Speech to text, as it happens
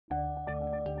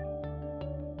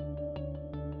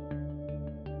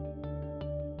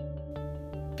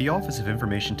The Office of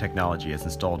Information Technology has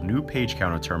installed new page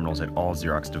counter terminals at all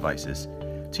Xerox devices.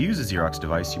 To use a Xerox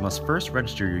device, you must first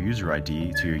register your user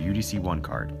ID to your UDC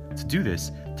oneCARD. To do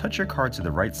this, touch your card to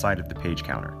the right side of the page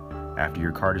counter. After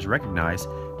your card is recognized,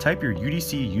 type your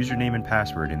UDC username and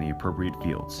password in the appropriate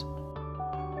fields.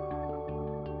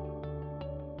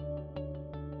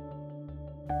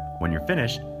 When you're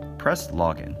finished, press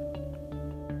Login.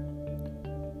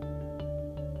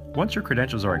 Once your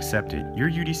credentials are accepted, your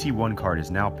UDC oneCARD is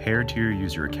now paired to your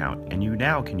user account, and you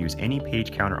now can use any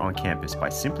page counter on campus by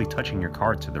simply touching your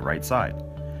card to the right side.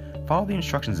 Follow the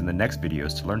instructions in the next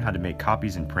videos to learn how to make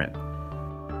copies and print.